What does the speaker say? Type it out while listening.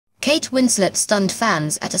Kate Winslet stunned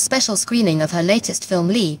fans at a special screening of her latest film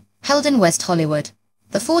Lee, held in West Hollywood.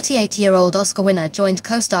 The 48-year-old Oscar winner joined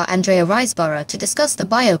co-star Andrea Riseborough to discuss the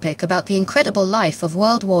biopic about the incredible life of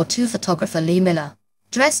World War II photographer Lee Miller.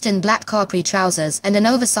 Dressed in black capri trousers and an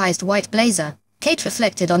oversized white blazer, Kate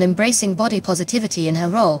reflected on embracing body positivity in her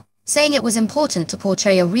role, saying it was important to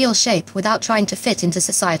portray a real shape without trying to fit into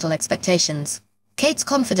societal expectations. Kate's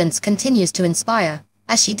confidence continues to inspire,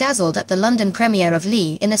 as she dazzled at the London premiere of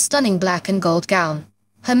Lee in a stunning black and gold gown.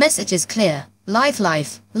 Her message is clear: live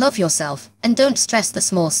life, love yourself, and don't stress the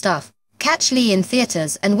small stuff. Catch Lee in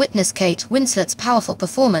theaters and witness Kate Winslet's powerful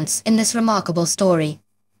performance in this remarkable story.